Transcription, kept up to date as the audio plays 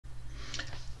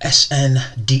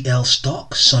SNDL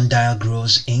stock, Sundial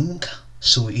Growers Inc.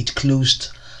 So it closed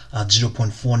at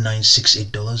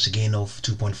 $0.4968, a gain of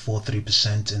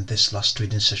 2.43% in this last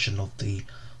trading session of the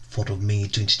 4th of May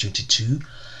 2022.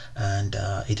 And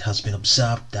it has been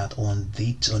observed that on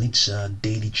its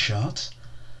daily chart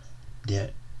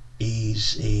there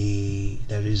is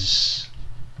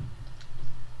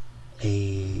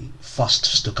a fast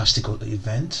stochastic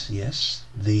event. Yes,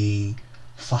 the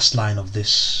fast line of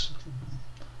this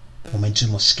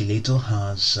momentum oscillator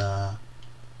has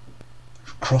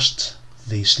crossed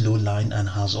the slow line and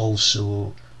has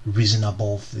also risen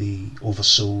above the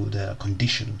oversold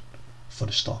condition for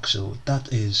the stock. So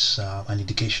that is an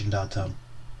indication that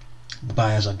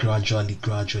buyers are gradually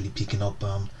picking up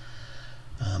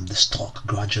the stock,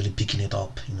 gradually picking it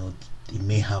up. It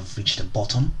may have reached the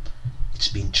bottom. It's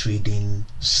been trading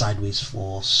sideways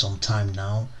for some time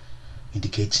now,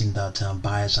 indicating that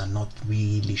buyers are not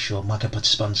really sure, market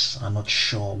participants are not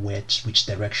sure which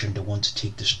direction they want to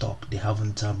take the stock. They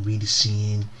haven't really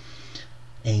seen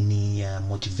any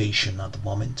motivation at the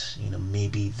moment.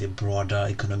 Maybe the broader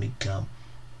economic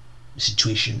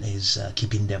situation is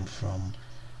keeping them from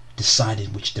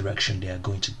deciding which direction they are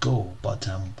going to go. But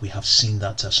we have seen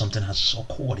that something has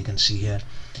occurred. You can see here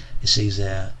it says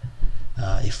a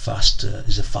fast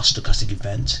stochastic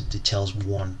event. It tells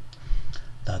one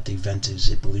that the event is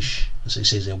a bullish. So it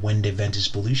says that when the event is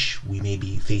bullish, we may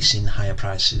be facing higher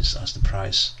prices as the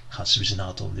price has risen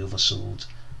out of the oversold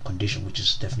condition, which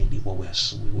is definitely what we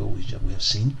have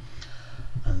seen,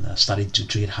 and started to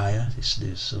trade higher.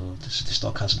 So the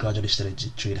stock has gradually started to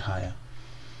trade higher.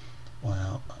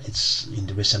 Well, it's in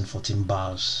the recent 14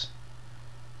 bars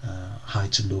high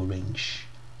to low range.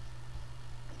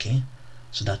 Okay,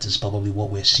 so that is probably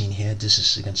what we're seeing here. This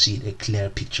is, you can see a clear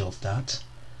picture of that.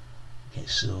 Okay,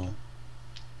 so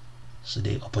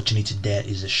the opportunity there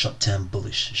is a short-term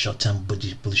bullish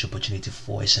opportunity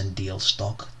for SNDL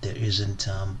stock. There isn't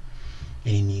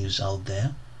any news out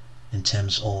there in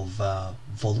terms of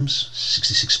volumes.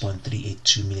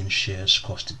 66.382 million shares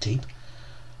crossed the tape.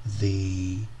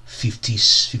 The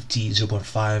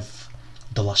 0.5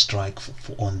 strike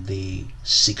on the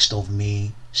 6th of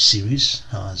May series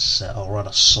has or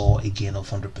rather saw a gain of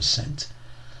 100%.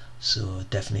 So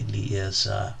definitely is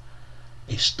a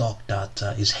stock that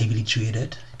is heavily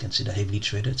traded. You can see that heavily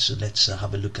traded. So let's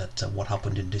have a look at what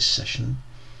happened in this session,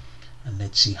 and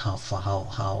let's see how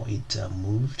it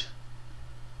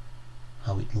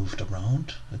moved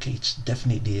around. Okay, it's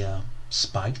definitely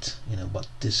spiked, but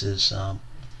this is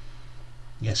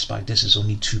spiked. This is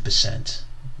only 2%.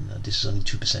 This is only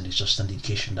 2%. It's just an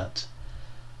indication that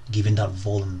given that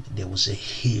volume, there was a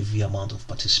heavy amount of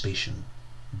participation.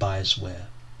 Buyers were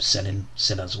selling,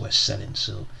 sellers were selling.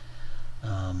 So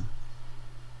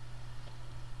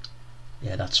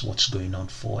yeah, that's what's going on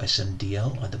for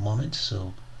SNDL at the moment.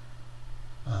 So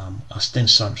as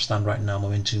things stand right now,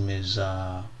 momentum is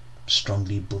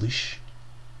strongly bullish,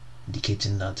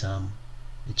 indicating that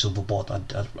it's overbought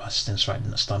as things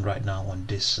stand right now on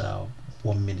this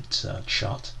 1 minute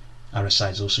chart.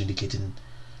 RSI is also indicating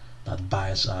that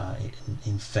buyers are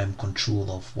in firm control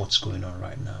of what's going on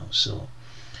right now. So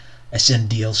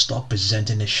SNDL stock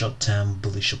presenting a short-term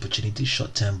bullish opportunity.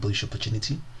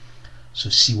 So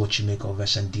see what you make of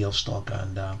SNDL stock,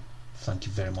 and thank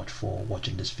you very much for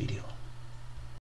watching this video.